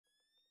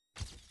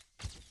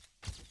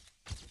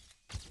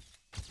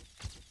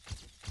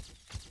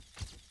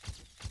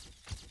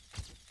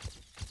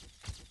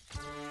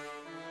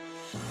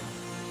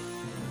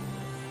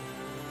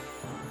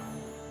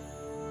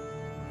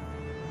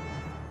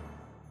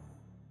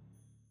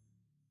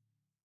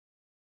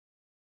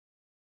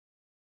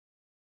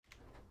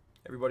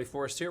Everybody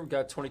for us here. We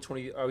got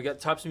 2020. We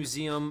got Topps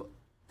Museum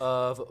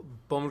of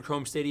Bowman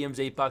Chrome Stadiums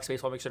 8-box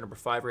baseball mixer number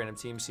 5 random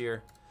teams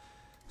here.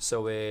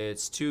 So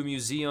it's 2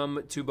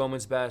 Museum, 2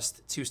 Bowman's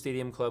Best, 2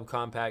 Stadium Club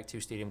Compact,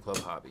 2 Stadium Club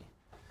Hobby.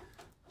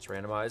 Let's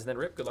randomize and then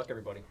rip. Good luck,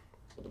 everybody.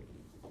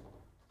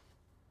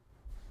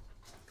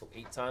 Go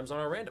 8 times on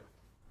our random.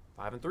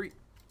 5 and 3.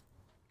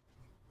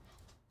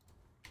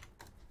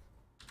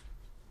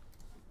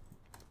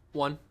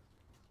 1,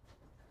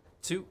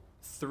 2,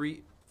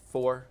 3,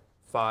 4,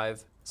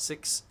 5,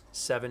 6,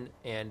 7,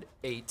 and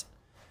 8.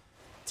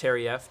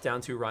 Terry F down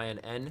to Ryan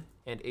N,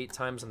 and 8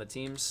 times on the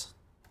teams.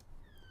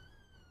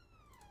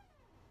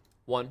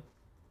 1,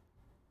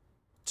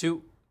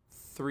 2,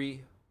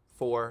 3,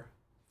 4,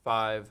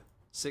 5,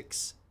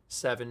 6,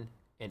 7,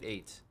 and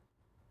 8.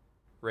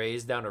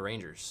 Rays down to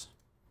Rangers.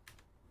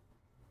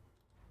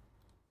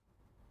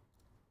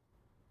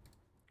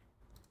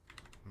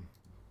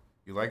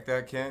 You like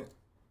that, Kent?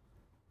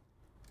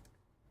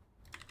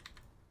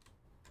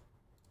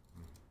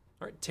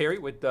 All right, Terry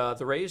with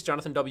the Rays,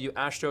 Jonathan W.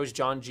 Astros,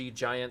 John G.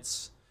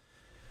 Giants,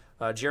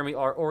 Jeremy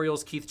R.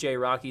 Orioles, Keith J.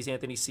 Rockies,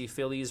 Anthony C.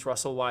 Phillies,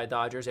 Russell Y.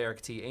 Dodgers, Eric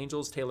T.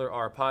 Angels, Taylor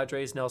R.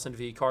 Padres, Nelson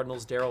V.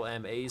 Cardinals, Daryl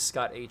M. A's,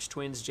 Scott H.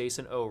 Twins,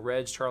 Jason O.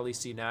 Reds, Charlie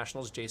C.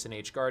 Nationals, Jason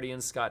H.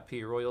 Guardians, Scott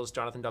P. Royals,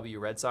 Jonathan W.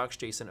 Red Sox,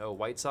 Jason O.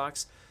 White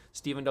Sox,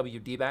 Stephen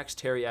W. D-backs,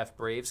 Terry F.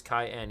 Braves,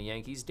 Kai N.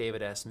 Yankees,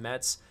 David S.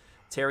 Mets,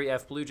 Terry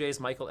F. Blue Jays,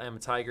 Michael M.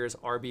 Tigers,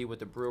 RB with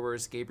the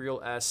Brewers,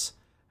 Gabriel S.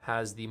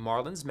 has the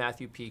Marlins,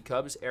 Matthew P.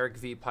 Cubs, Eric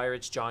V.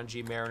 Pirates, John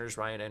G. Mariners,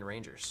 Ryan N.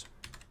 Rangers.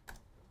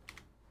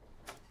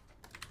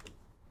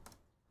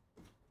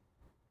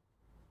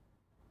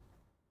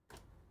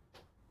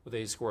 Will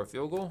they score a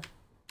field goal?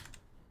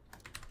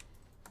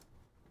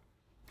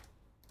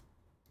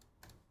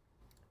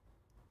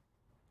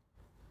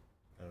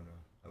 I don't know.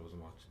 I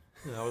wasn't watching.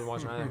 Yeah, I wasn't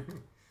watching either.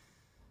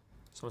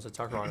 Someone said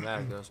Tucker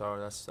automatic though, so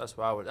that's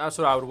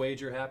what I would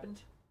wager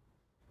happened.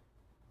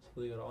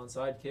 So you got an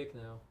onside kick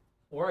now.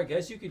 Or I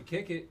guess you could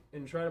kick it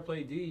and try to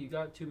play D. You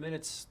got 2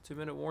 minutes,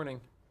 2-minute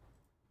warning.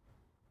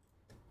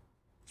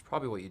 It's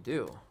probably what you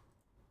do.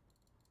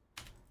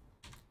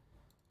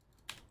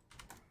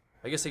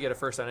 I guess they get a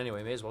first down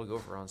anyway. May as well go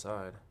for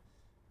onside.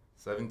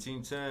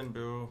 17-10,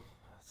 Bill.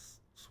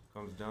 This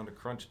comes down to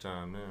crunch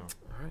time now.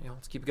 All right,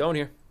 let's keep it going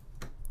here.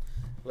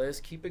 Let's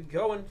keep it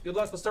going. Good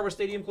luck. Let's start with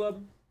Stadium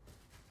Club.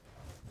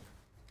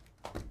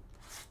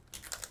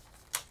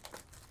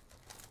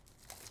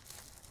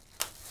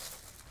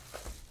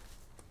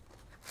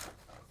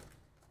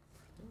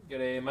 Get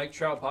a Mike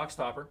Trout box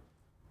topper.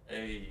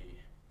 Hey.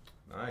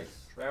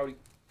 Nice. Trouty.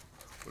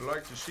 We'd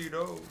like to see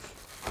those.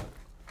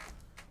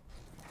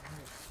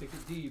 Kick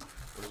it deep.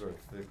 Those are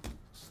thick,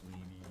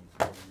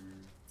 sleevey.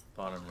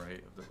 Bottom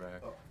right of the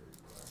rack. Oh,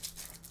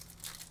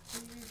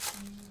 there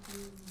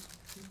you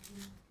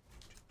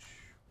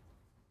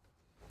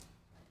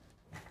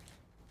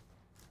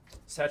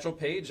Satchel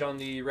Paige on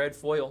the red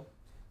foil.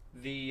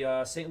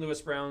 The St.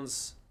 Louis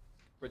Browns,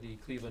 or the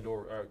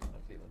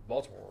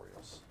Baltimore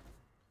Orioles.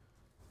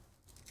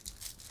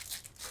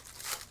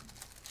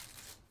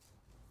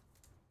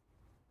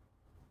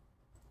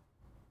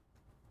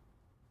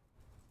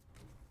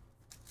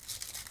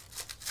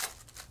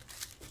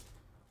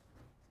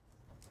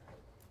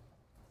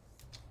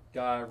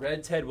 Got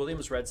red Ted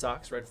Williams, Red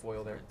Sox, red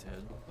foil there. Red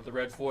Ted. With the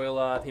red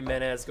foil,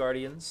 Jimenez,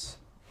 Guardians.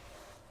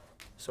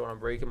 So when I'm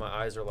breaking, my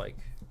eyes are like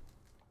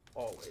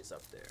always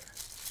up there.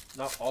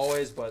 Not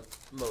always, but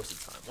most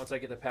of the time. Once I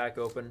get the pack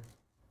open,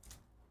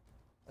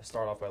 I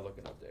start off by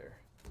looking up there.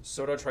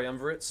 Soto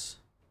Triumvirates.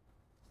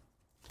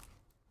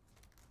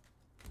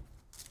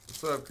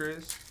 What's up,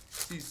 Chris?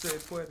 Si se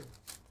puede.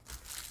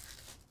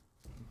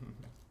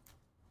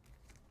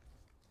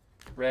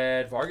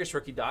 Red Vargas,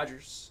 rookie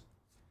Dodgers.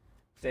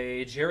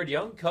 The Jared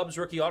Young, Cubs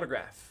rookie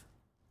autograph.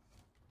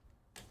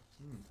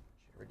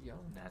 Jared Young.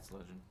 Nats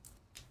legend.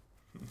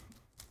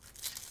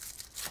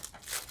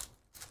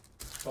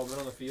 Bowman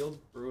on the field.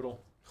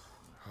 Brutal.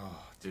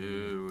 Oh,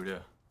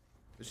 Dude.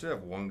 They should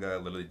have one guy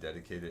literally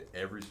dedicated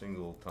every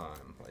single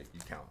time. Like, you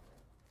count.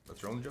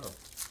 That's your only job.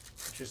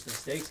 It's just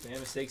mistakes, man.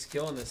 Mistakes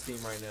killing this team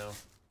right now.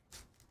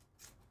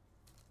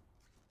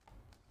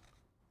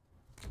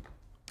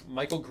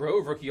 Michael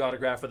Grove, rookie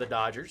autograph for the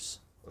Dodgers.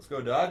 Let's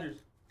go, Dodgers.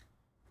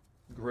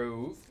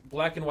 Grove.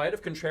 Black and white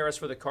of Contreras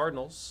for the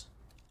Cardinals.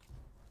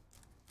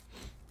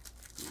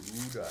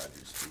 Ooh,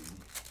 Dodgers, baby.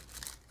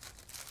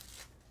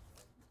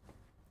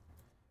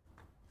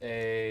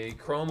 A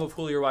chrome of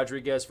Julio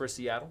Rodriguez for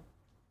Seattle.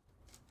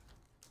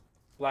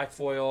 Black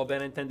foil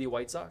Benintendi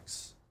White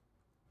Sox.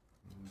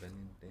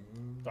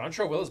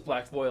 Dontrell Willis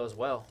black foil as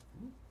well.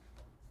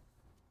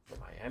 For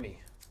Miami.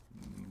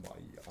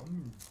 Miami.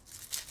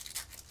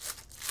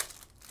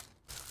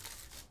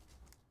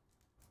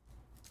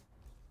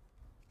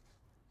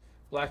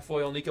 Black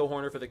foil Nico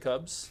Horner for the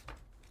Cubs.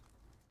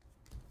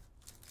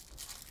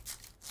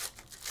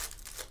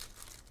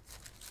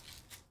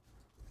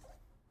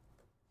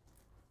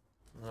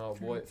 Oh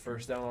boy,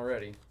 first down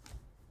already.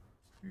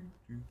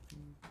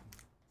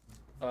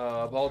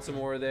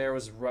 Baltimore there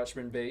was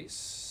Rutschman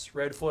base.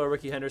 Red foil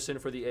Ricky Henderson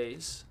for the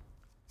A's.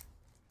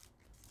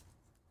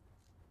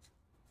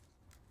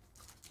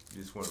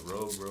 You just went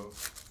rogue, bro.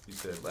 You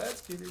said,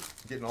 let's get it.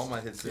 Getting all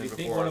my hits Did in you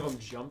before. think one of them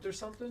jumped or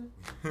something?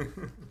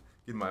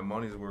 Getting my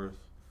money's worth.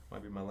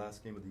 Might be my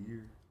last game of the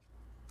year.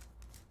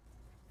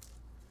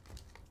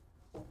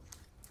 I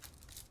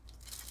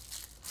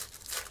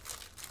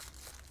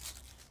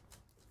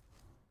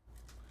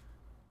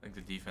think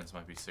the defense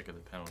might be sick of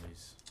the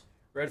penalties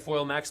Red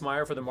foil Max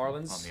Meyer for the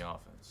Marlins. on the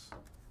offense.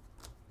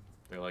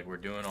 They're like, we're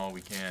doing all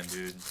we can,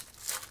 dude.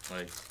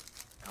 Like,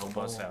 help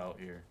us out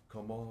here.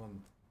 Come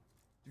on.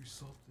 Do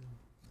something.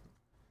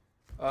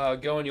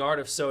 Going yard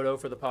of Soto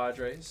for the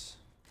Padres.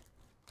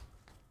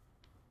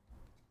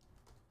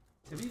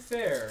 To be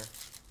fair,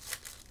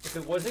 if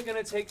it wasn't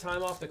going to take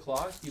time off the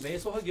clock, you may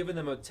as well have given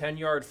them a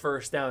 10-yard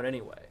first down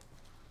anyway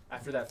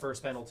after that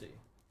first penalty.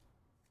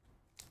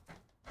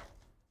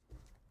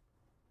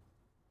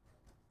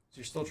 So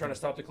you're still trying to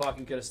stop the clock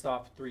and get a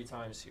stop 3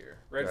 times here.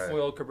 Red Right.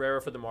 foil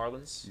Cabrera for the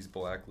Marlins. He's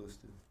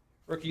blacklisted.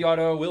 Rookie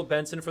auto Will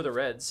Benson for the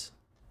Reds.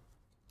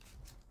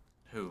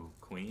 Who?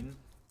 Queen?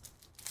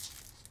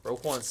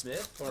 Roquan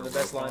Smith, one of the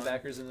Or best Roquan?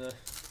 linebackers in the...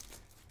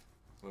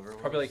 Whoever it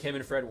Probably was? like him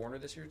and Fred Warner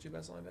this year, 2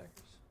 best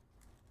linebackers.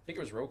 I think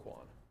it was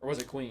Roquan. Or was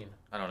it Queen?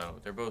 I don't know.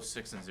 They're both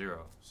 6 and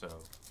 0, so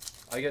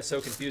I get so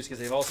confused because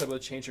they've also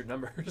both changed their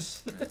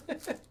numbers.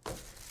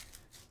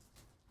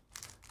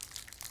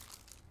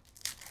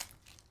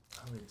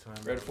 How many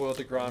times? Red foil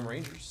DeGrom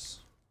Rangers.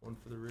 1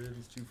 for the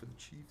Reds, 2 for the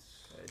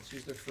Chiefs.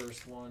 Choose their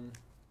first one.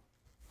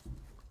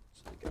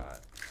 So they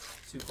got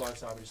 2 clock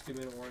stoppers,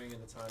 2-minute warning,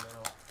 and the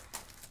timeout.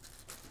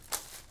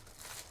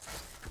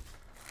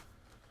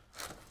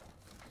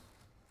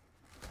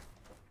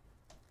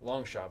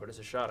 Long shot, but it's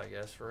a shot, I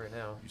guess, for right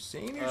now. You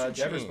seen your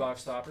Devers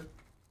box stopper.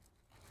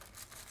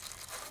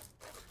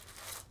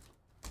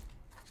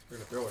 They're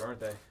going to throw it, aren't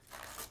they?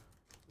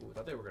 Ooh, I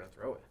thought they were going to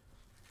throw it.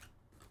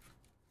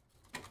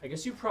 I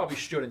guess you probably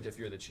shouldn't if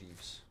you're the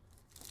Chiefs.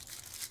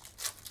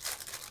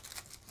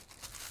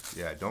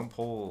 Yeah, don't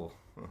pull.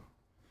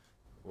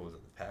 What was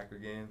it, the Packer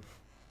game?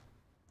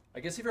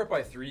 I guess if you're up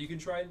by 3, you can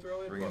try and throw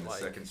it. Bring in But the like,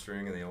 second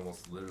string and they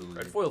almost literally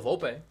Red foil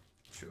Volpe.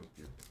 choked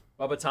it.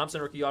 Bubba Thompson,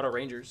 rookie auto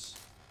Rangers.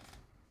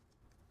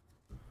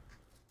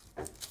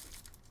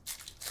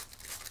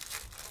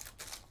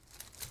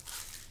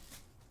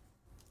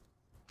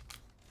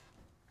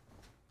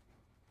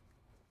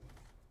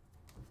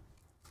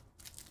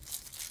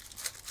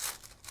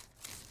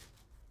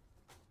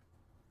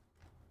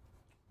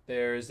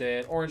 There's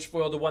an orange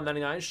foil to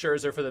 199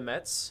 Scherzer for the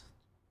Mets.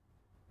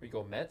 There you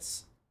go,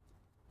 Mets.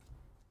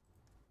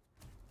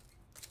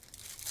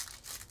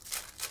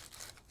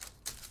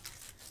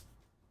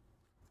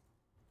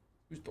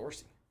 Who's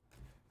Dorsey?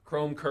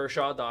 Chrome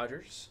Kershaw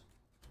Dodgers.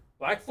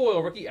 Black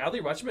foil rookie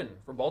Adley Rutschman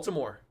from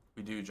Baltimore.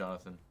 we do,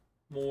 Jonathan.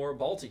 More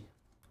Balti.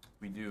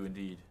 We do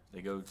indeed.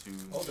 They go to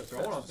Oh, they're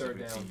throwing that on third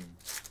specific down. team.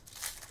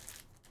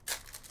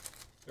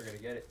 They're gonna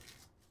get it.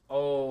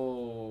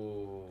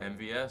 Oh.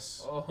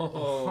 MVS.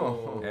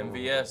 Oh.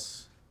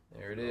 MVS.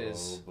 There it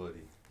is. Oh,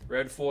 buddy.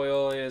 Red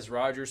foil is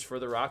Rogers for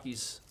the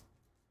Rockies.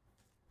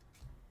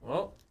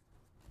 Well,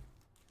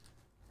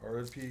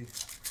 RIP.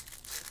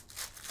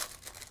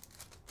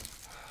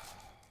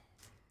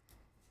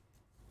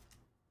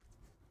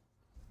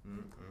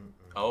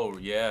 Oh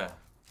yeah,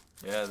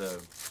 yeah.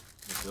 The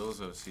Bills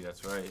OC.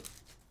 That's right.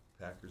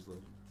 Packers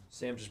legend.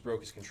 Sam just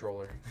broke his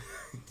controller.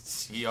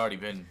 He already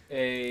been.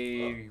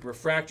 A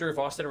refractor of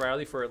Austin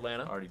Riley for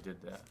Atlanta. Already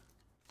did that.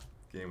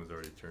 Game was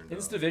already turned In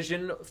this off.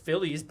 division,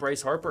 Phillies,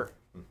 Bryce Harper.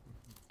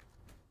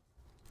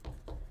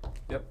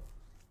 Yep.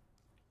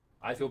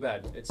 I feel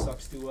bad. It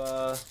sucks to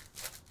lose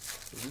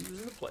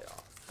in the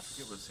playoffs. I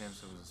forget what Sam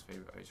said was his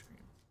favorite ice cream.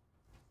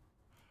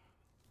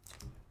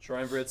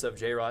 Shrine Brits of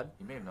J-Rod.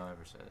 He may have not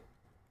ever said it.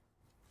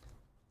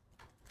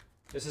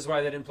 This is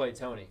why they didn't play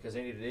Tony, because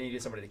they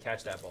needed somebody to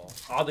catch that ball.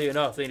 Oddly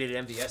enough, they needed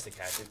MVS to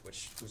catch it,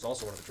 which was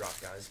also one of the drop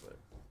guys. But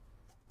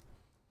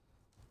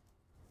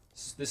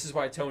this is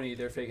why Tony,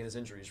 they're faking his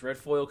injuries. Red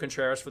foil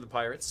Contreras for the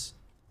Pirates.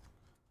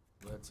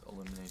 Let's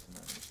eliminate the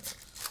Niners.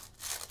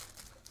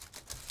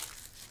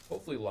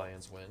 Hopefully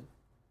Lions win.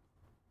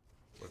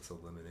 Let's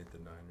eliminate the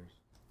Niners.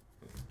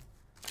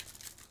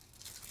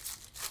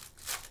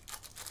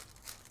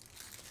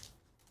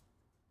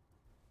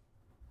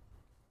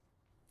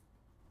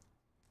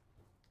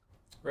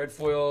 Red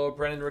foil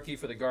Brennan rookie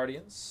for the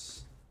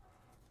Guardians.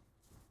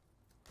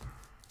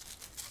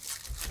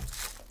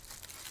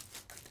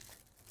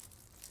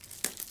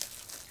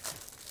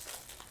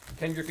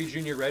 Ken Griffey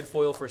Jr. red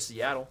foil for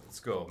Seattle.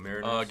 Let's go,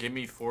 Mariners. Give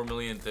me 4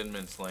 million Thin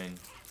Mints, Lane.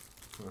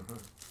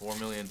 4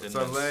 million Thin What's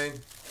up, Mints. Lane?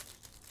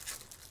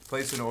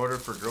 Place an order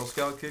for Girl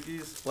Scout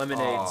cookies? Lemonades.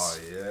 Oh,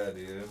 yeah,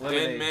 dude.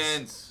 Lemonades. Thin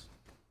Mints.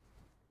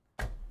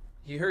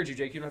 He heard you,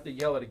 Jake. You don't have to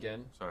yell it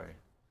again. Sorry.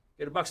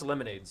 Get a box of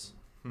lemonades.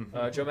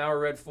 Joe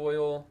Mauer red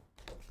foil.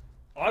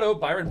 Auto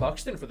Byron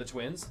Buxton for the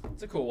Twins.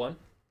 It's a cool one.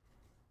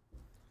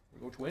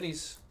 Go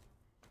Twinnies.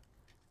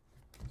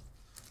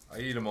 I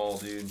eat them all,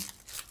 dude.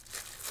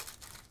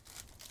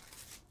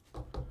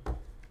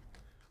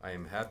 I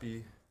am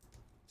happy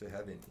to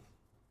have any.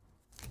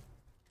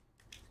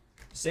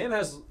 Sam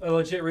has a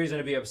legit reason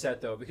to be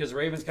upset, though, because the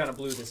Ravens kind of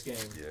blew this game.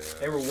 Yeah.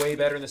 They were way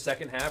better in the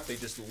second half. They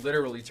just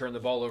literally turned the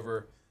ball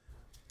over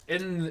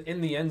in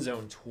the end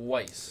zone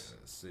twice.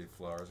 See,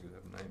 Flowers gonna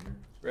have a nightmare.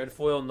 Red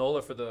foil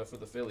Nola for the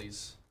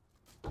Phillies.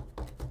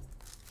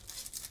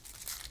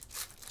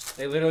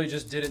 They literally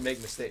just didn't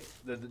make mistakes.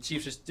 The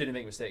Chiefs just didn't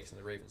make mistakes, and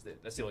the Ravens did.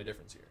 That's the only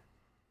difference here.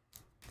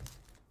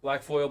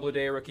 Black foil Blue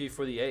Day rookie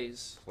for the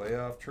A's.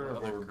 Playoff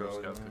turnover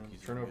battle, man.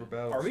 Turnover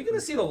battle. Are we going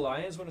to see the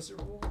Lions win a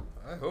Super Bowl?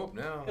 I hope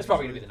now. It's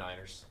probably going to be the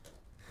Niners.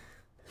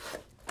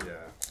 Yeah.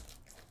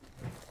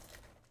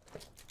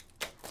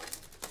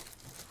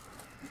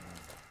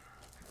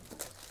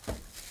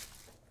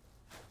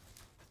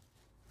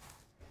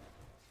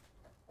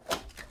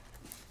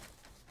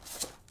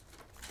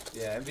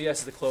 Yeah, MVS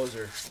is the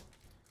closer.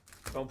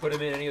 Don't put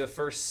him in any of the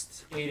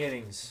first 8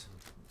 innings.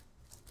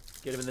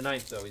 Get him in the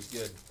 9th, though. He's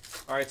good.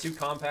 All right, 2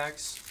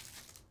 compacts.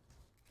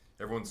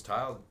 Everyone's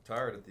tired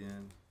at the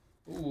end.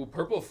 Ooh,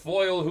 purple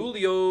foil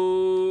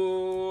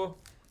Julio.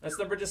 That's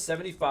number to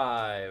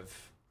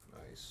 75.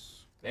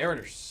 Nice.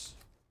 Mariners.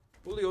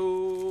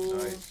 Julio.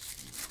 Nice.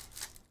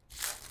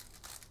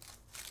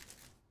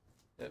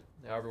 Yep.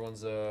 Now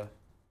everyone's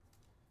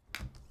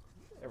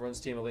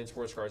team of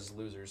LaytonSportsCards is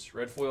losers.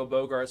 Red foil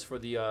Bogarts for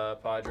the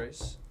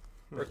Padres.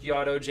 Rookie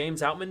auto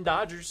James Outman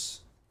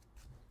Dodgers.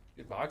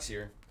 Good box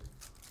here.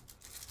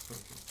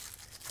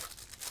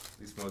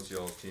 At least most of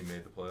y'all's team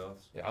made the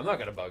playoffs. Yeah, I'm not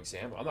gonna bug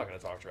Sam. I'm not gonna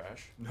talk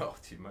trash. No,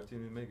 my team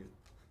didn't make it.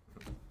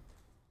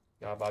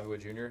 Yeah, Bobby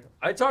Wood Jr.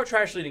 I talk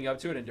trash leading up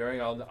to it, and during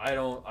I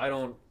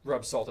don't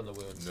rub salt in the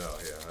wounds. No,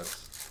 yeah,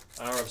 that's.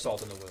 I don't rub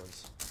salt in the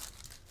wounds.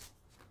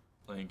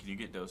 Lane, can you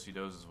get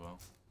Dosey-Dos as well?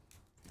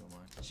 If you don't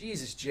mind.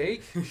 Jesus,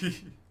 Jake.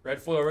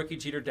 Red foil rookie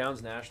Jeter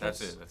Downs Nationals.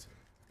 That's it.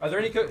 Are there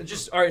any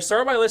just all right?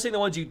 Start by listing the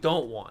ones you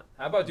don't want.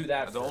 How about do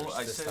that first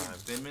I this said time?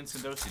 Thin Mints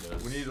and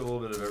Dosey-Dos. We need a little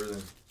bit of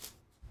everything.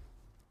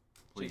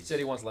 He Please. said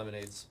he wants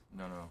lemonades.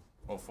 No.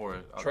 Oh, 4.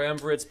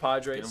 Triumvirates, Get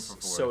 'em Padres,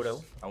 for 4.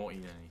 Soto. I won't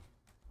eat any.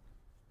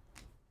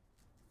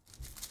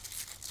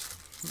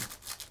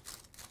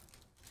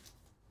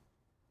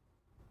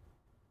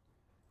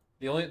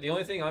 The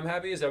only thing I'm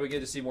happy is that we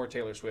get to see more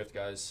Taylor Swift,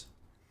 guys.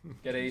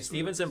 Get a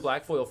Stevenson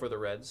black foil for the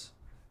Reds.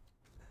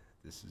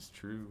 This is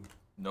true.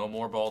 No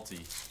more Balti.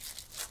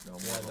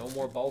 No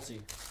more Balti.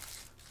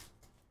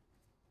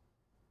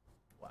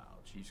 Wow,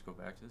 Chiefs go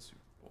back to the Super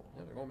Bowl.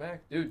 Yeah, they're going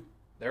back, dude.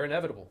 They're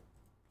inevitable.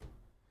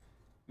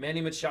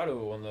 Manny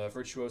Machado on the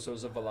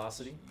Virtuosos of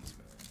Velocity. Jeez,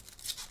 man.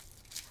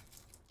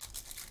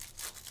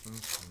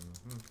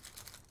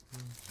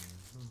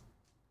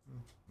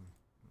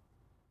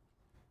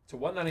 To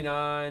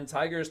 199,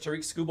 Tigers, Tariq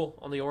Skubal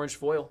on the orange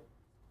foil.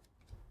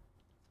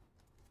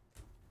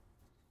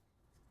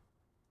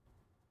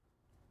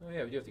 Oh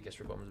yeah, we do have to guess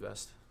for Bowman's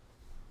best.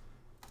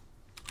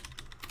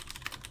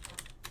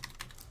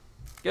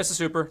 Guess the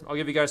super. I'll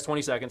give you guys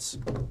 20 seconds.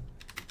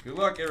 Good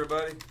luck,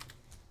 everybody.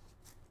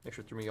 Make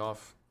sure it threw me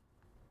off.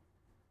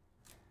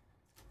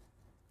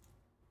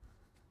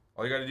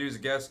 All you got to do is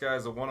guess,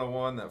 guys, a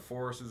 101 that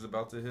Forrest is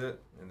about to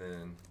hit, and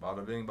then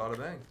bada bing, bada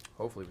bang.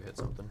 Hopefully we hit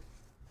something.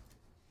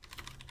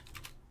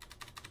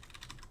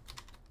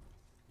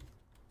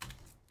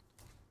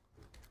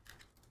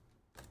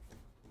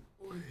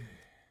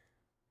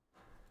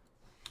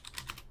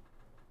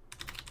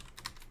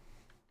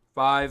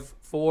 Five,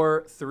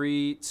 4,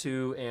 3,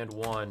 2, and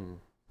 1.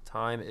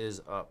 Time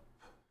is up.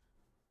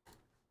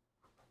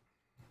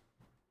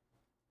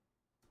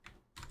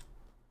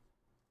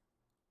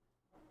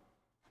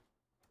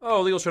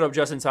 Oh, Legal showed up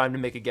just in time to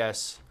make a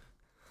guess.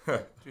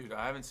 Dude,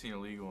 I haven't seen a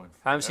legal one.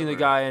 I haven't seen the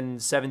guy in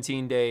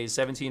 17 days,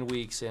 17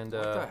 weeks, and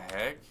What the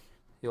heck?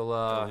 he'll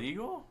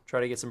Illegal? try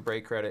to get some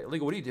break credit.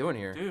 Legal, what are you doing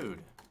here? Dude,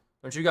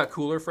 Don't you got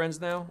cooler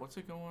friends now? what's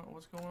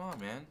going on,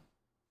 man?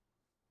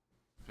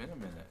 It's been a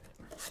minute.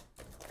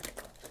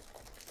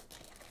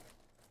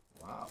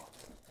 Wow.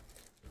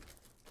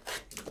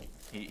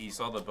 He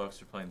saw the Bucks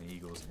were playing the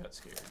Eagles and got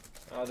scared.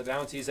 The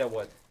bounty's at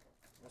what?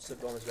 What's the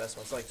Bowman's best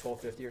one? It's like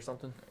 $12.50 or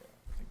something.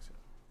 I think so.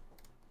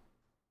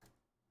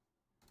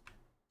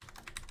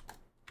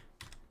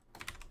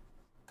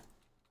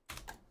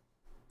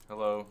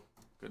 Hello.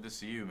 Good to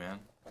see you, man.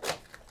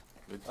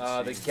 Good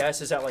to The see you.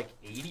 guess is at like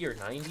 80 or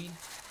 90.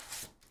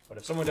 But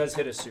if someone does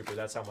hit a super,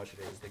 that's how much it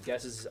is. The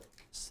guess is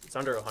it's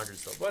under 100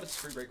 still, but it's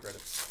free break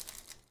credits.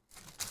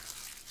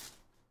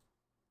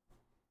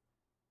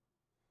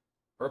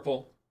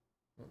 Purple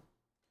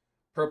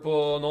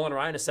Nolan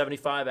Ryan, a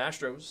 75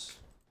 Astros.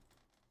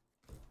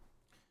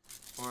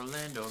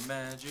 Orlando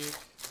Magic.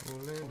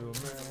 Orlando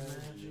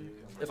Magic.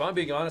 If I'm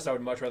being honest, I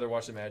would much rather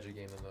watch the Magic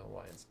game than the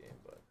Lions game.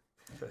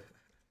 But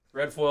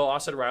red foil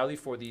Austin Riley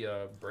for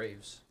the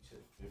Braves.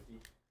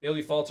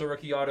 Bailey Falta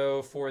rookie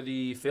auto for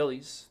the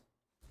Phillies.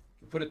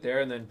 We put it there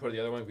and then put the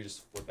other one. We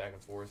just flip back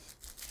and forth.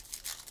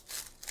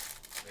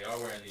 They are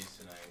wearing these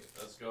tonight.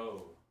 Let's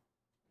go.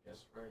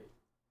 Yes, right.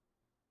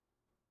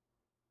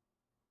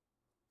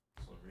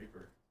 Slim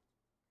Reaper.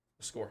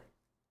 Score.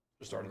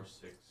 Just starting. Number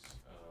 6.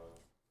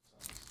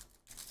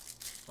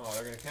 Suns. Oh,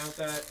 they're going to count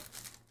that.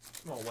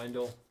 Come on,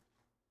 Wendell.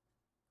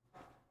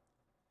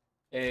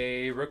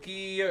 A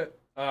rookie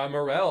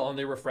Morel on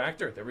the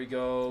refractor. There we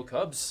go,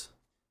 Cubs.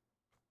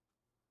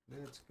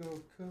 Let's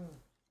go, Cubs.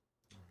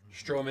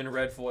 Stroman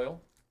red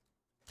foil.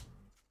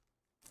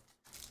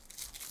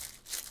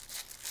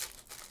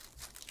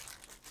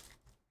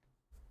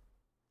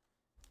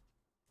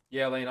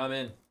 Yeah, Lane, I'm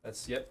in.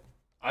 That's yep.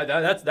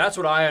 That's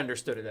what I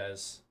understood it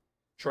as.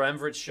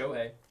 Triumvirate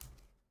Shohei.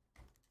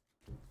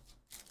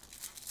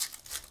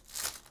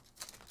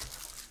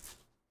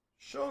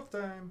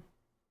 Showtime.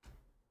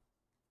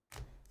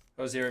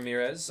 Jose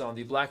Ramirez on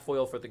the black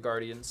foil for the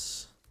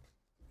Guardians.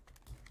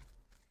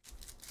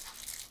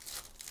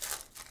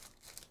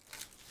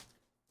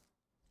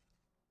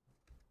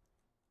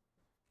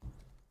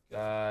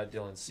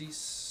 Dylan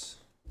Cease.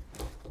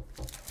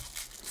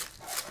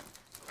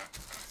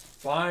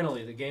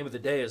 Finally, the game of the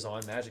day is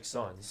on. Magic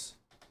Suns.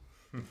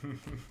 Get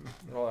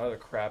all that other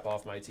crap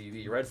off my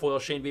TV. Red foil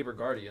Shane Bieber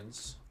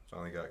Guardians.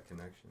 Finally got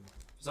connection.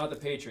 It's not the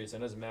Patriots. It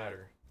doesn't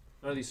matter.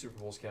 None of these Super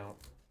Bowls count.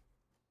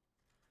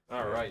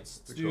 All right, let's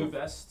It's a do COVID-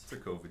 best. It's a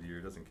COVID year.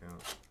 It doesn't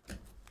count.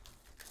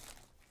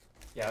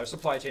 Yeah, there's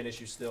supply chain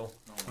issues still.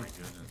 Oh my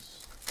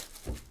goodness.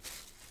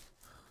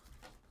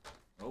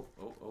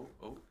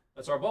 Oh.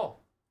 That's our ball.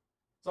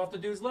 It's off the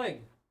dude's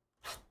leg.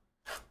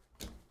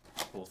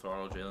 Full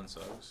throttle Jalen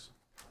Suggs.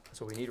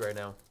 That's what we need right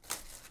now.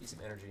 Need some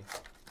energy.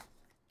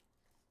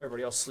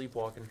 Everybody else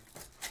sleepwalking.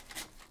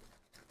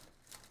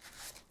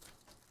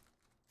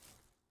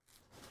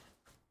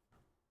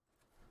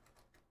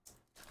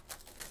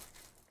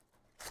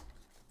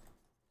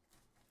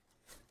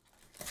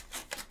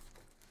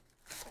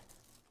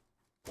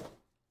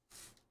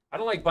 I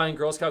don't like buying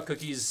Girl Scout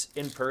cookies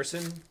in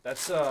person.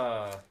 That's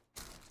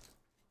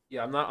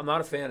yeah, I'm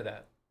not a fan of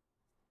that.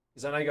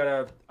 Because then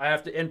I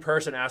have to in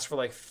person ask for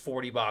like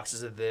 40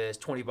 boxes of this,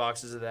 20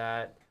 boxes of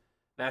that.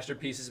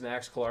 Masterpieces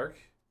Max Clark.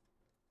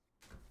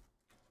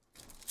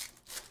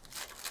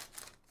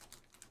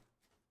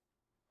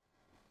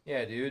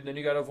 Yeah, dude. Then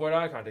you gotta avoid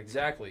eye contact.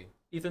 Exactly.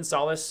 Ethan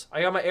Salas.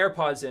 I got my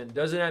AirPods in.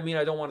 Doesn't that mean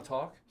I don't want to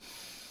talk?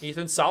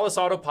 Ethan Salas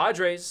Auto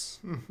Padres.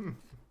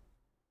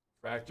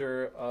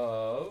 Fractor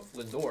of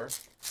Lindor.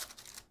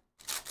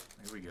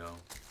 Here we go.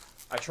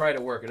 I tried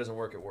at work. It doesn't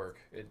work at work.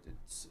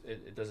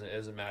 It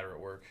doesn't matter at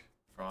work.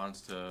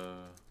 Franz to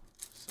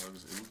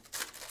Suggs. Oop.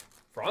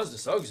 Franz de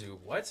Sugzu.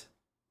 What?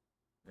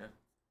 Yeah.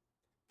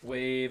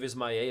 Wave is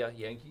Maea,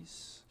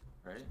 Yankees.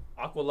 Right?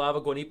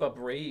 Aqualava Guanipa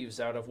Braves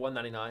out of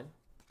 199.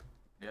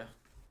 Yeah.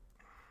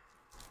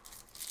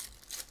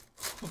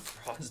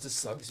 Franz de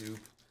Sugzu.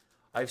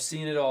 I've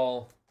seen it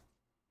all.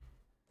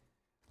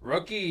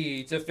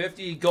 Rookie to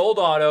 50 gold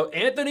auto,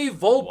 Anthony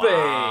Volpe.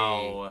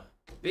 Wow.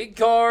 Big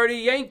card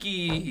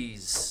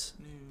Yankees.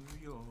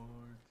 New York.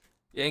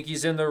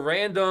 Yankees in the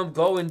random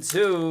going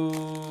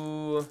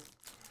to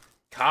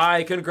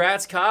Kai.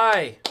 Congrats,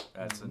 Kai.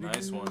 That's a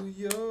nice one.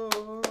 New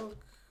York.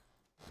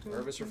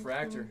 Nervous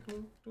refractor.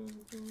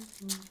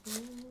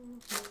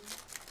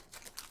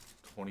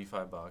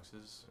 25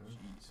 boxes.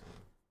 Jeez.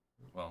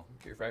 Well,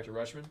 Refractor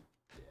Rushman.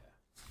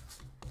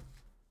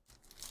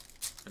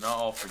 they're not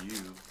all for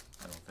you,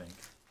 I don't think.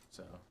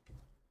 So.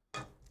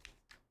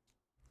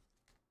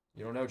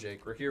 You don't know,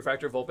 Jake. Rookie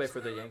refractor Volpe for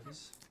the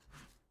Yankees.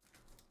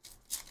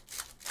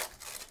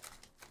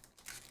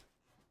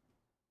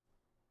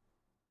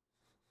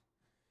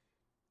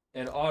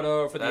 And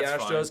auto for the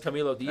That's Astros, fine.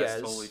 Camilo Diaz.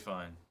 That's totally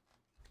fine.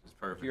 It's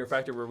perfect. Rookie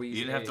refractor Ruiz.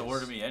 You didn't have to Hayes.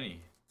 order me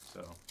any, so.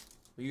 Well,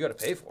 you got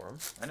to pay for them.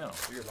 I know.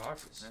 For your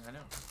boxes. I know.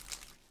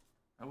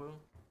 I will.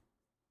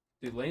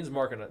 Dude, Lane's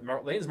marking it.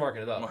 Lane's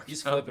marking it up. Mark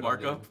He's up, flipping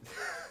mark them, up.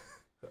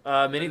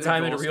 dude. Mini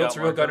time and Girl real Scout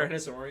to real Gunnar markup.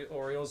 Hennis and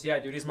Orioles. Yeah,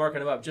 dude, he's marking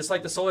them up. Just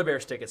like the Solar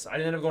Bears tickets. I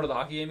didn't end up going to the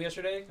hockey game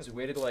yesterday because we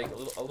waited like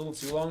a little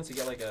too long to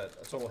get like a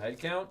total head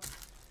count.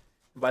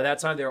 By that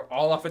time, they were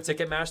all off of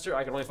Ticketmaster.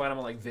 I could only find them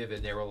on like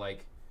Vivid. They were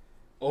like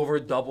over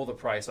double the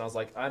price. And I was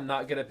like, I'm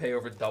not gonna pay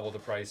over double the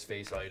price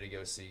face value to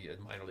go see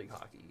a minor league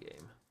hockey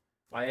game.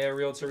 My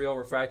real to real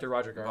refractor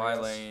Roger Bye,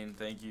 Garcia. Lane.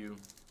 Thank you.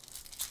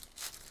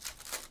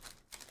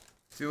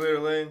 See you later,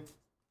 Lane.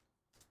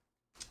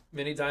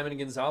 Mini Diamond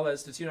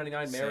Gonzalez to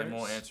 299 Sam Mariners.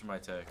 won't answer my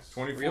text.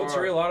 24 Real to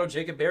real auto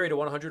Jacob Berry to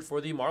 100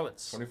 for the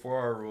Marlins.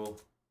 24-hour rule.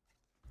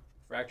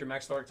 Fractor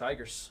Max Clark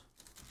Tigers.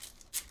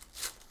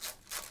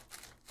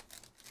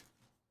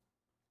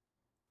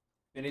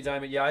 Mini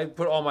Diamond. Yeah, I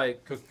put all my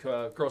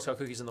Girl Scout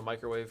cookies in the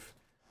microwave.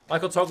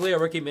 Michael Toglia,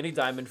 rookie Mini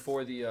Diamond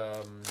for the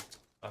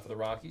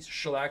Rockies.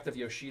 Shellac of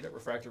Yoshida,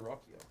 Refractor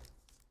Rockio.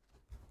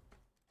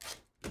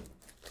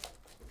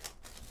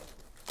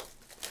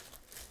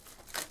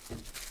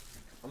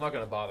 I'm not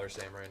going to bother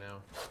Sam right now.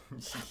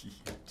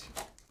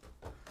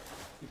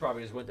 He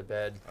probably just went to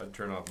bed. I'd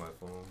turn off my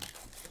phone.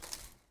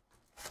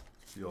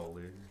 See y'all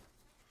later.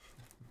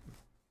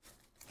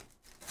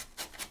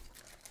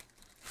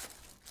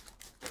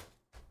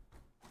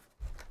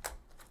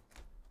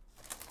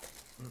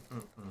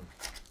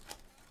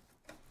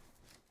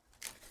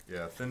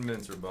 Yeah, thin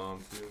mints are bomb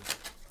too.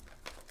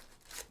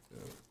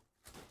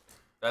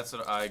 Yeah. That's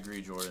what I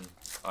agree, Jordan.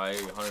 I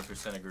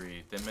 100%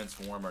 agree. Thin Mints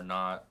warm are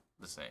not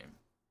the same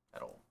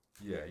at all.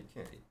 Yeah, you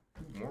can't eat.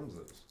 Who warms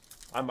those?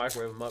 I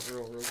microwave them up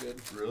real good.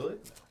 Really?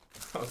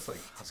 I was like,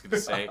 I was gonna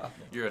say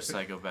you're a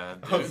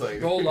psychopath, dude. I was like,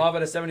 Gold Lava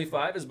to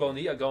 75 is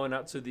Bonilla going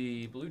out to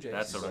the Blue Jays.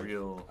 That's a like-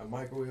 real. I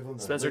microwave them.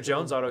 Spencer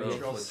Jones auto Make game.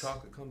 sure all the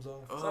chocolate comes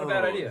off. It's not a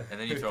bad idea. And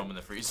then you throw them in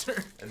the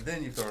freezer. And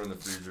then you throw it in the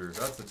freezer.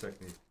 That's the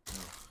technique.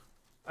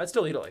 I'd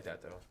still eat it like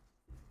that though.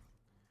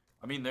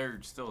 I mean, they're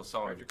still a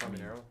solid, Roger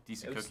Caminero.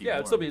 decent It's- cookie.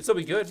 yeah, warm. it'd still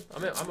be good.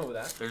 I'm in with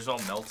that. There's all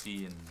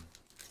melty and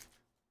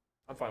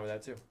I'm fine with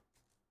that too.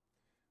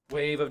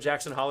 Wave of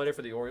Jackson Holiday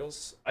for the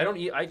Orioles. I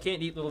can't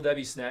eat Little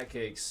Debbie snack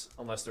cakes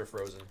unless they're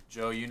frozen.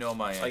 Joe, you know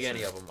my answer. Like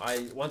any of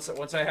them.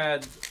 Once I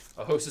had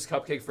a Hostess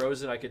cupcake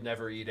frozen, I could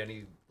never eat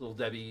any Little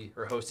Debbie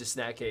or Hostess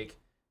snack cake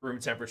room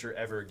temperature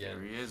ever There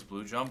again. he is,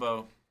 Blue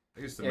Jumbo.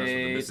 I used to mess with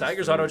Hey, the Mrs. Tigers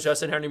Foods. auto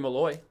Justin Henry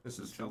Malloy. Mrs.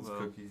 Foods Jumbo.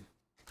 cookie.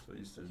 So I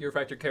used to Hero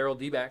Factor Carroll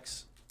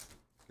D-backs.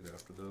 get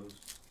after those.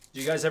 Do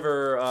you guys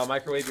ever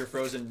microwave your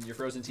frozen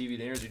TV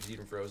dinners, or do you just eat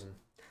them frozen,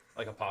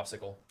 like a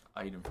popsicle?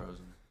 I eat them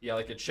frozen. Yeah,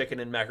 like a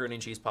chicken and macaroni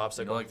and cheese popsicle.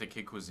 You know, like the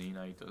Kid Cuisine,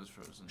 I eat those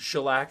frozen.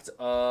 Shellacked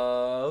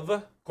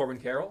of Corbin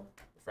Carroll,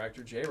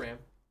 Refractor J Ram.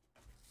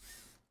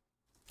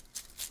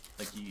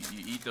 Like you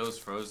eat those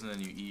frozen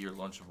and you eat your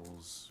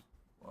Lunchables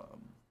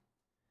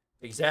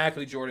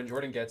Exactly, Jordan.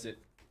 Jordan gets it.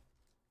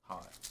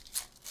 hot.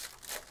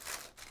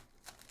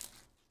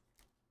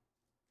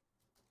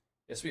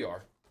 Yes, we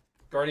are.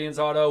 Guardians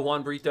auto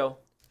Juan Brito.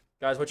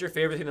 Guys, what's your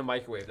favorite thing to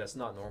microwave? That's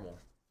not normal.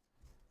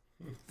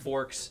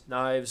 Forks,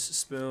 knives,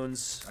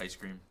 spoons, Ice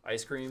cream.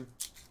 ice cream.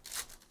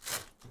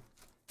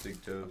 Big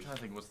I'm toes. trying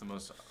to think what's the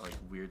most like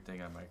weird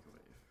thing I microwave.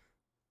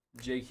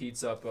 Jake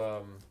heats up I'm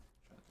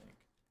trying to think.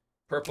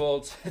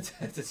 purple to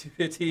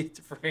 250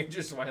 for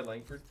Rangers. Wyatt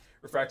Langford.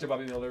 Refractor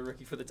Bobby Miller,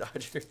 rookie for the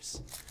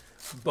Dodgers.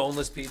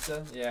 Boneless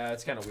pizza. Yeah,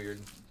 it's kind of weird.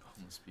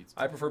 Boneless pizza.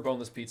 I prefer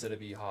boneless pizza to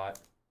be hot.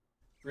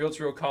 Real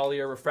True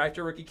Collier,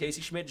 Refractor rookie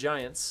Casey Schmidt,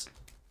 Giants.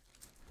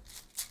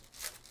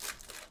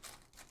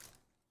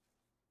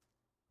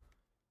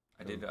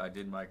 I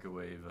did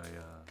microwave a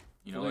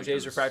you know Blue like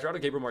Jays those Refractor auto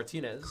Gabriel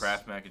Martinez.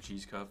 Kraft mac and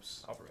cheese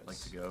cups Alvarez. like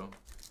to go.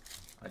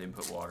 I didn't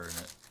put water in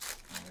it.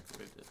 I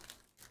microwaved it.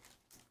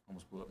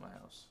 Almost blew up my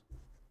house.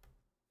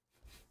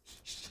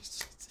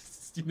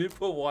 You didn't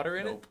put water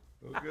in Nope.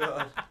 Oh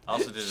god. I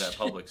also did it at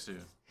Publix too.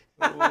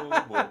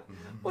 Oh boy. it?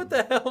 What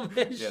the hell,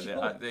 man? Yeah,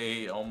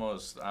 I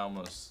almost.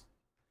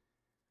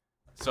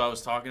 So I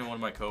was talking to one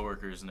of my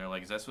coworkers, and they're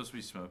like, "Is that supposed to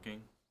be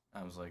smoking?"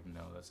 I was like,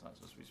 "No, that's not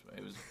supposed to be smoking."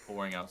 It was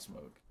pouring out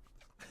smoke.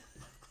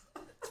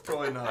 It's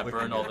probably not. I looking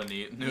burned all good.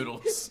 the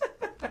noodles.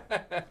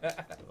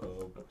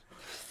 Oh,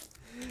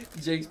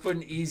 Jake's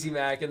putting Easy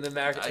Mac in the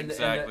mac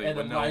Exactly, and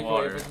the with no microwave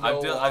water. with no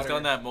water. I've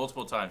done that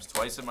multiple times,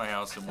 twice in my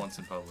house and once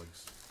in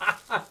Publix.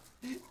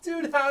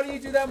 Dude, how do you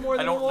do that more I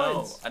than don't know.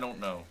 once? I don't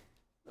know.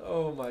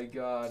 Oh my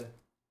god.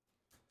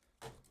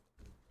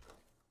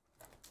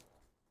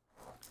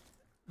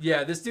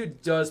 Yeah, this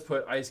dude does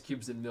put ice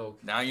cubes in milk.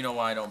 Now you know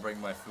why I don't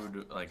bring my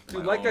food like.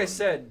 Dude, my like I own.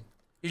 said,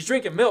 he's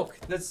drinking milk.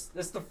 That's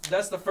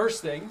the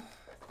first thing.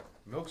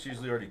 milk's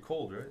usually already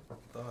cold, right? I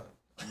thought.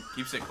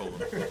 Keeps it cold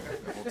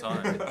the whole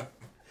time.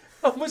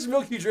 How much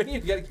milk you drinking?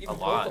 You gotta keep A it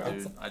lot, cold.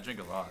 dude. I drink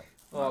a lot.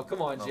 Oh,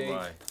 come on, No Jake.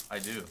 lie. I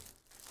do.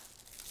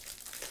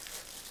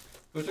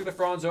 Who took the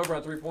Franz over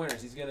on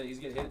 3-pointers? He's gonna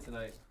hit it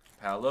tonight.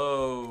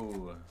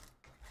 Hello.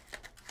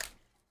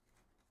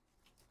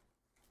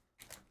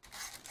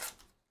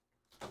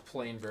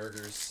 Plain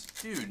burgers.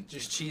 Dude,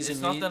 Just cheese it's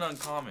and not meat. that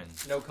uncommon.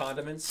 No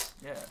condiments.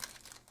 Yeah.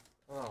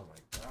 Oh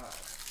my god.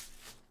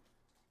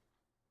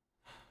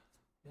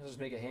 You'll just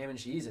make a ham and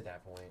cheese at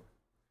that point.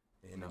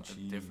 Ham No, and it's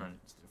cheese. different.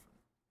 It's different.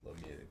 Love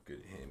me a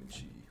good ham and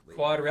cheese.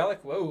 Quad relic.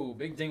 Whoa,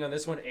 big ding on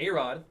this one.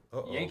 A-Rod.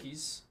 Uh-oh.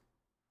 Yankees.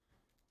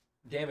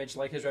 Damage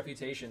like his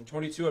reputation.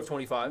 22 of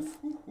 25.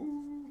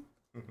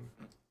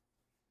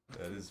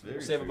 That is very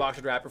We'll save a true.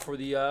 boxed wrapper for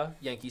the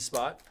Yankee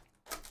spot.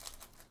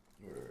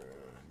 Where's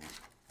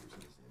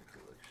this in the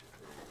collection?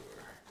 There you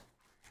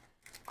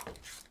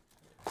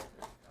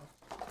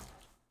are.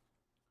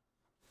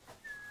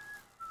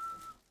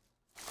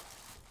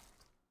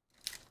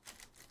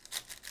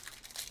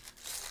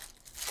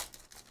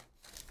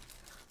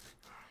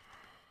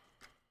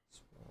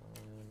 This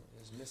one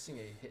is missing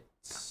a hit.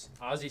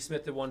 Ozzie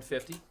Smith at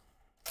 150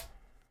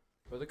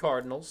 for the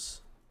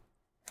Cardinals.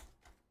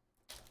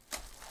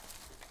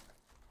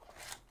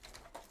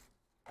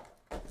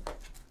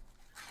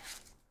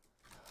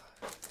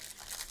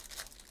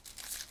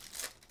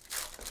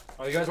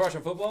 Are you guys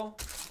watching football?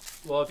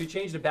 Well, if you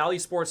change to Bally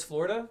Sports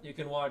Florida, you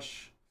can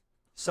watch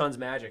Suns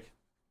Magic.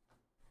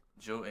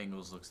 Joe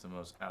Ingles looks the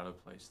most out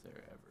of place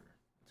there ever.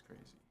 It's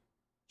crazy.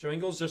 Joe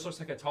Ingles just looks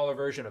like a taller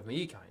version of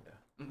me,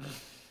 kinda.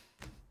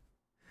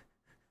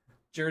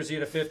 Jersey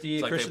to 50,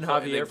 It's like Christian they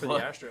Javier for the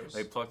pluck- Astros.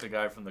 They plucked a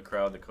guy from the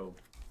crowd to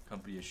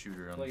company a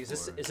shooter on Like, the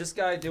is this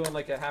floor. guy doing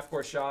like a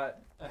half-court shot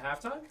at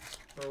halftime,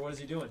 or what is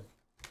he doing?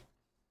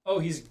 Oh,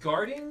 he's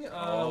guarding.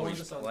 Oh, one of he's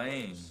the Suns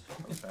playing.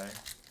 players. Okay.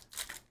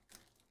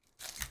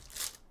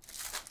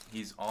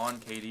 He's on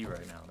KD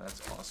right now.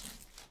 That's awesome.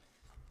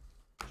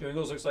 Joe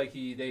Ingles looks like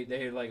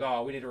they like,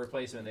 oh, we need a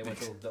replacement.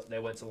 They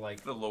went to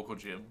like The local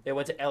gym. they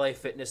went to LA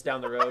Fitness down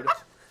the road.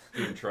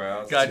 Doing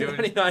tryouts. Guy doing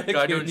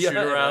Acuña,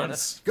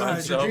 shoot-arounds.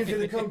 Guys, your himself. dream's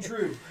gonna come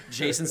true.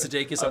 Jason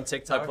Sudeikis on I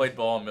TikTok. played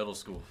ball in middle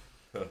school.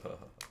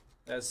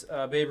 That's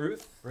Babe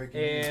Ruth.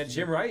 And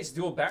Jim Rice,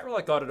 dual bat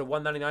relic auto to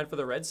 199 for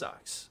the Red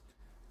Sox.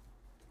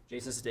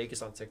 Jason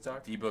Sudeikis on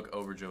TikTok. D-book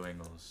over Joe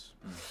Ingles.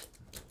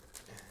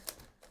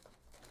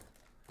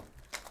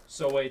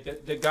 So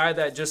wait, the guy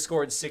that just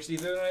scored 60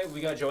 the other night, we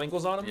got Joe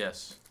Ingles on him?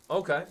 Yes.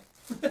 Okay.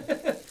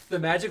 The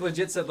Magic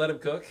legit said let him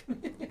cook.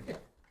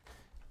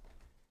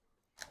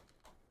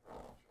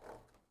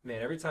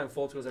 Man, every time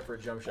Fultz goes up for a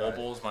jump shot.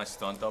 Obel's my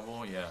stunt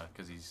double. Yeah,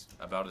 because he's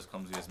about as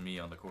clumsy as me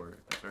on the court.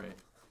 That's right.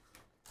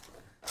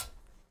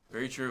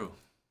 Very true.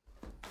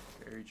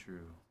 Very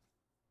true.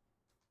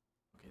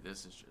 Okay,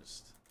 this is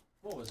just...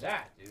 What was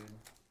that, dude?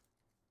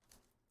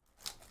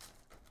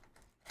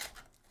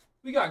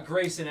 We got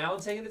Grayson Allen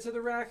taking it to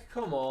the rack.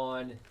 Come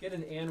on. Get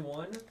an and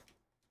one.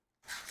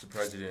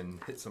 Surprised you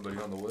didn't hit somebody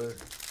on the way.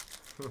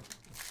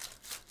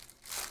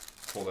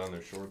 Pull down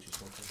their shorts or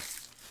something.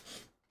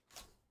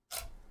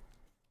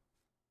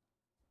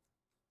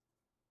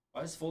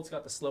 Why has Fultz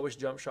got the slowest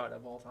jump shot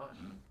of all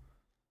time?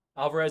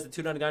 Alvarez, the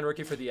 299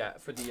 rookie for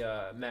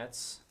the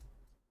Mets.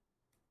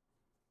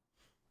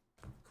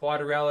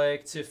 Quad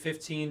relic to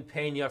 15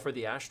 Pena for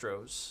the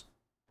Astros.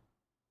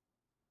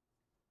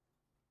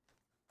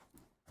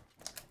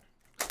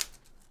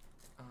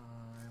 I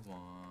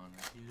want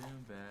to get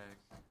him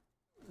back.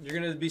 You're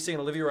going to be singing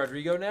Olivia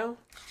Rodrigo now?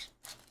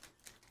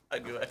 I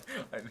knew as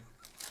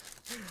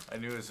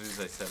soon as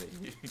I said it,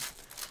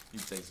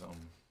 you'd say something.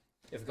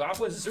 If Goff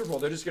wins the Super Bowl,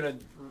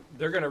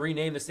 they're gonna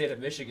rename the state of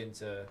Michigan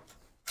to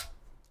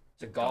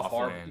Golf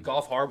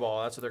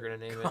Harbaugh. That's what they're gonna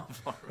name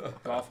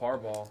it. Golf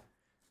Harbaugh.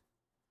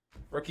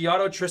 Rookie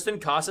auto Tristan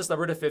Casas,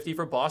 number to 50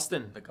 for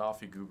Boston. The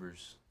Goffy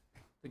Goobers.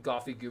 The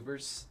Goffy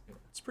Goobers.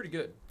 It's pretty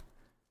good.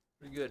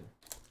 Pretty good.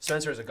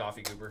 Spencer is a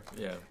Goffy Goober.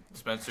 Yeah.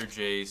 Spencer,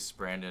 Jace,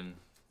 Brandon,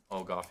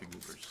 all Goffy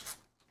Goobers.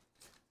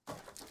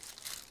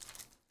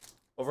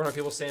 Over on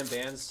people Sam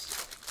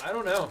Bands. I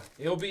don't know.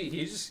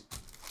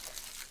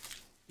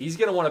 He's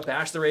gonna want to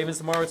bash the Ravens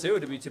tomorrow too.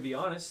 To be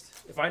honest,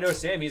 if I know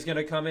Sam, he's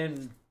gonna come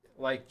in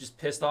like just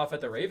pissed off at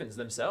the Ravens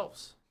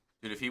themselves.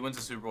 Dude, if he wins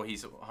the Super Bowl,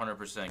 he's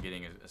 100%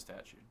 getting a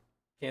statue.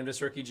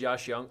 Canvas rookie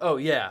Josh Young. Oh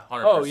yeah.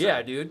 100%. Oh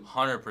yeah, dude.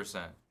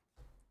 100%.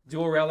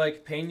 Dual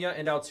relic Pena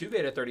and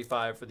Altuve at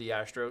 35 for the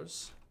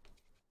Astros.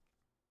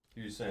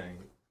 You saying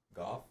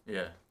Goff?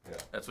 Yeah. Yeah.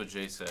 That's what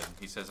Jay said.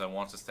 He says I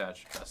want a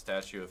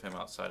statue of him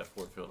outside of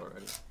Ford Field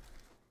already.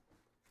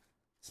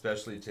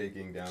 Especially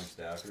taking down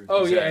Stafford.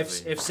 Oh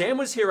Exactly. yeah, if Sam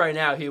was here right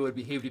now, he would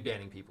be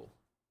banning people.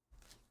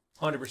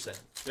 100%.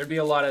 There'd be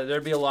a lot of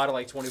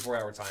like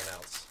 24-hour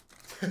timeouts.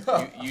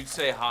 You'd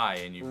say hi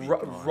and you'd be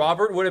gone.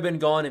 Robert would have been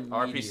gone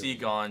immediately. RPC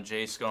gone,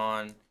 Jace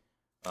gone,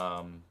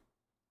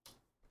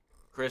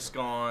 Chris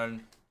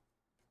gone,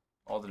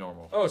 all the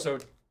normal. Oh, so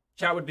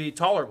chat would be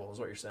tolerable, is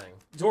what you're saying.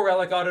 Dual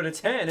relic auto to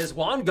 10 is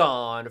Juan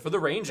gone for the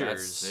Rangers.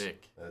 That's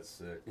sick. That's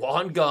sick.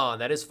 Juan gone.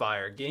 That is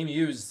fire. Game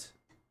used.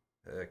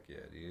 Heck yeah,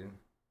 dude.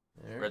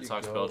 There Red you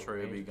Sox go,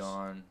 Beltray would be Rangers.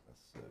 gone.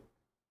 That's sick.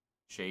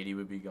 Shady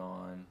would be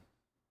gone.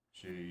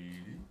 Shady.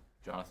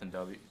 Jonathan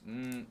W.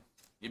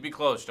 You'd be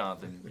close,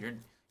 Jonathan. You're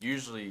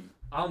usually...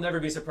 I'll never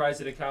be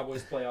surprised at a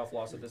Cowboys playoff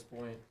loss at this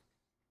point.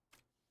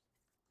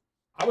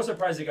 I was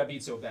surprised they got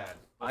beat so bad.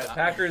 The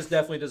Packers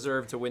definitely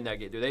deserve to win that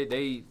game.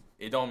 They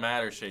It don't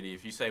matter, Shady.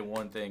 If you say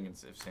one thing,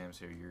 if Sam's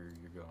here,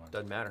 you're gone.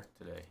 doesn't matter.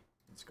 Today,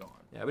 it's gone.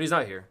 Yeah, but he's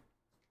not here.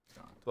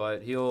 Gone.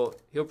 But he'll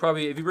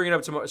probably, if you bring it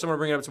up tomorrow, someone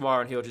will bring it up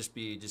tomorrow, and he'll just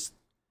be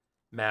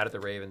mad at the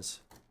Ravens,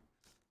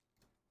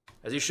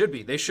 as he should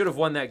be. They should have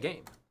won that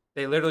game.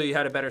 They literally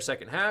had a better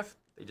second half.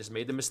 They just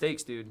made the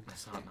mistakes, dude.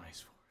 That's not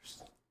nice for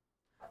us.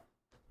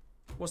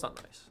 What's not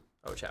nice?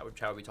 Oh, chat would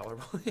be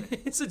tolerable.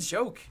 It's a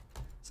joke.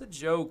 It's a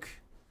joke.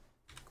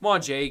 Come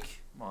on,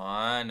 Jake. Come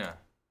on.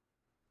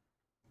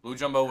 Blue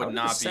Jumbo How would did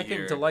not the be here.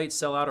 second delight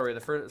sell out already?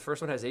 The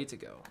first one has 8 to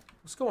go.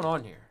 What's going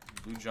on here?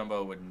 Blue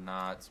Jumbo would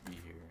not be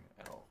here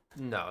at all.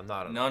 No,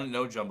 not at all. None,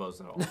 no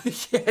Jumbos at all.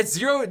 Yeah,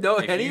 zero. No,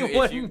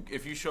 anyone.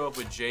 If you show up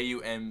with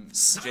J-U-M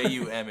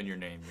in your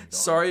name, you're gone.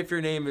 Sorry if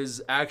your name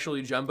is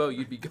actually Jumbo,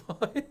 you'd be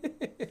gone.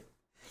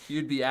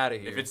 You'd be out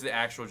of here. If it's the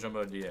actual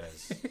Jumbo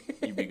Diaz,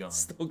 you'd be gone.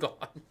 Still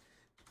gone.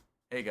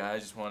 Hey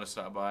guys, just want to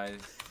stop by.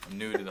 I'm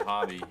new to the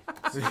hobby.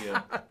 See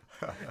ya.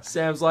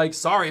 Sam's like,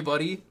 sorry,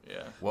 buddy.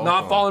 Yeah. Welcome.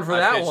 Not falling for I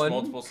that pitched one.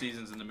 multiple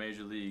seasons in the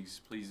major leagues.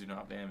 Please do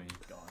not ban me.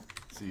 Gone.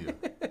 See ya.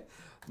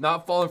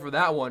 Not falling for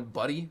that one,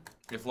 buddy.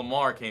 If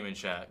Lamar came in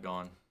chat,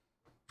 gone.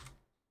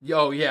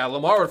 Yo, yeah,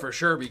 Lamar would for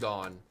sure be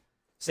gone.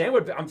 Sam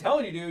would. I'm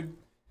telling you, dude.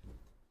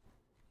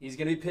 He's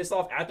gonna be pissed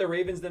off at the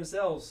Ravens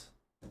themselves.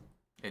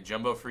 Yeah,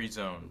 Jumbo free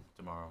zone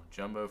tomorrow.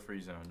 Jumbo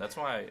free zone. That's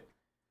why.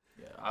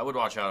 Yeah, I would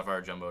watch out if I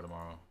were Jumbo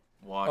tomorrow.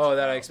 Watch. Oh,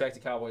 that I out. expect the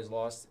Cowboys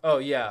lost. Oh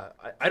yeah,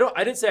 I don't.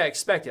 I didn't say I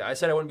expect it. I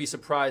said I wouldn't be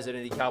surprised at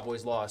any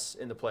Cowboys loss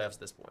in the playoffs at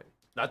this point.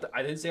 Not that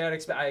I didn't say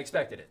I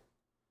expected it.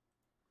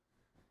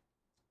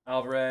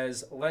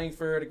 Alvarez,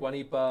 Langford,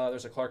 Guanipa.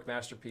 There's a Clark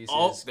Masterpieces.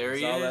 Oh, there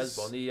he Gonzalez, is.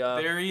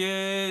 Bonilla. There he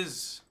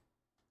is.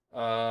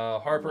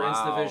 Harper, Wow.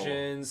 Insta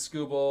Division,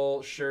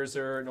 Skubal,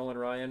 Scherzer, Nolan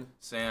Ryan.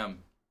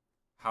 Sam,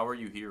 how are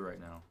you here right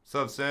now? What's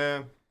up,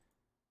 Sam?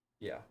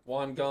 Yeah.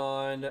 Juan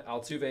Gon,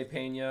 Altuve,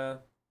 Pena,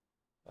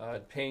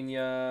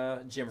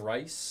 Jim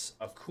Rice,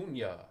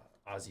 Acuna,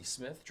 Ozzie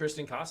Smith,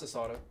 Tristan Casas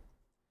auto.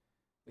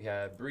 We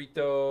have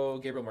Brito,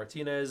 Gabriel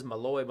Martinez,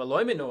 Maloy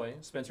Minoy,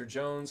 Spencer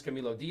Jones,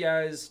 Camilo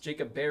Diaz,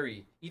 Jacob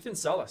Berry, Ethan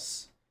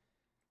Sellis,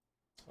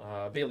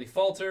 Bailey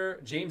Falter,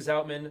 James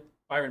Outman,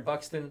 Byron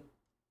Buxton,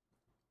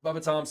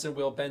 Bubba Thompson,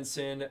 Will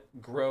Benson,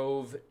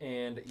 Grove,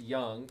 and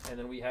Young. And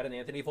then we had an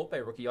Anthony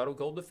Volpe, rookie auto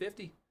gold to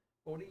 50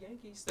 for the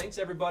Yankees. Thanks,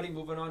 everybody.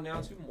 Moving on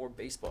now to more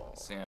baseball. Sam.